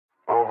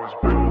was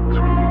built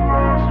to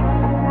last with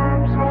the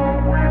webs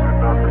I'm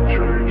weaving. I could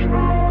change the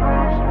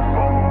past with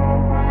all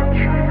I'm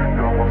achieving.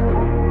 Got my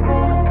foot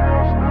on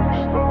gas, never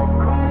stop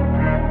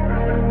competing.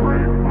 If you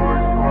break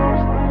like glass,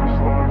 then this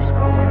life's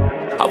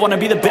gonna end. I wanna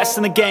be the best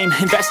in the game,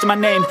 invest in my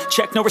name.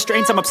 Check no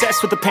restraints, I'm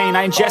obsessed with the pain.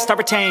 I ingest, I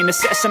retain,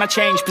 assess and I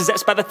change.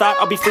 Possessed by the thought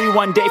I'll be free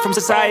one day from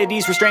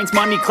society's restraints.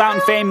 Money, clout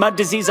and fame, mud,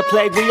 disease, a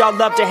plague. We all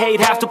love to hate,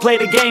 have to play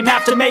the game,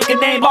 have to make a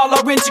name. All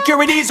our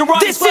insecurities are on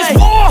display. This is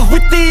war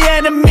with the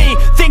enemy,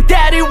 think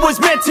that it was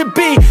meant to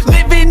be.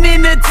 Living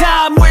in a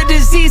time where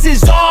disease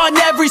is on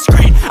every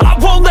screen. I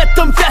won't let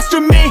them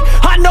fester me,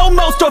 I know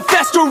most are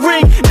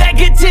festering.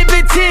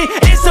 Negativity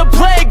is a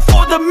plague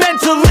for the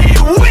mentally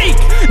weak.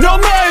 No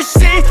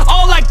mercy,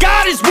 all I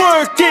got is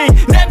working.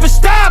 Never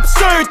stop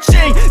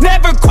searching,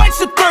 never quench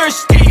the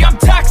thirsty. I'm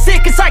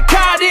toxic and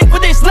psychotic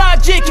with this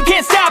logic, you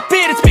can't stop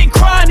it. It's been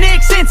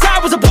chronic since I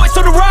was a boy,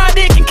 so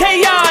neurotic and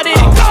chaotic.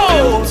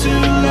 Built to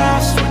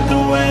last with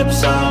the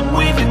webs I'm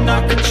weaving.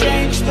 I could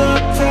change the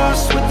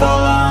past with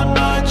all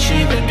I'm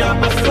achieving. Got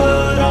my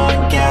foot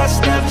on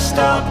gas, never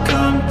stop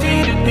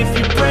competing. If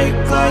you break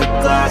like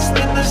glass,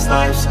 then this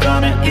life's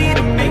gonna eat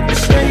 'em. Make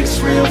mistakes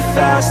real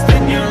fast,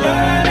 then you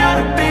learn how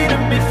to beat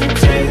 'em. If you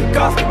take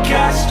off the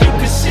cast, you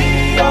can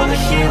see all the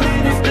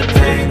healing. If the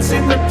pain's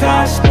in the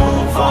past,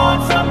 move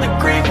on from the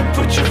grieving.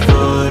 Put your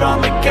foot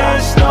on the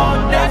gas,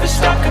 no, never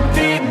stop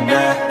competing,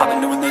 yeah. I've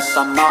been doing this,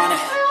 I'm on it,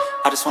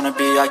 I just wanna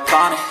be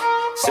iconic.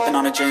 Sipping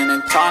on a gin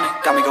and tonic,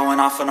 got me going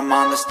off when I'm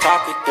on this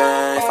topic,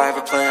 yeah. If I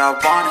ever play, I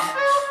want it,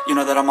 you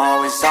know that I'm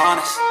always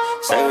honest.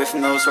 Stay away from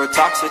those who are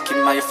toxic, keep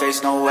them out your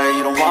face, no way,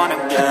 you don't want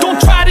them, yeah.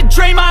 Don't try to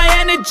drain my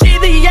energy,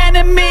 the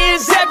enemy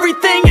is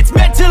everything. It's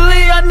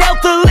mentally,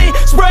 unhealthily,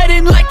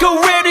 spreading like a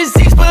rare disease.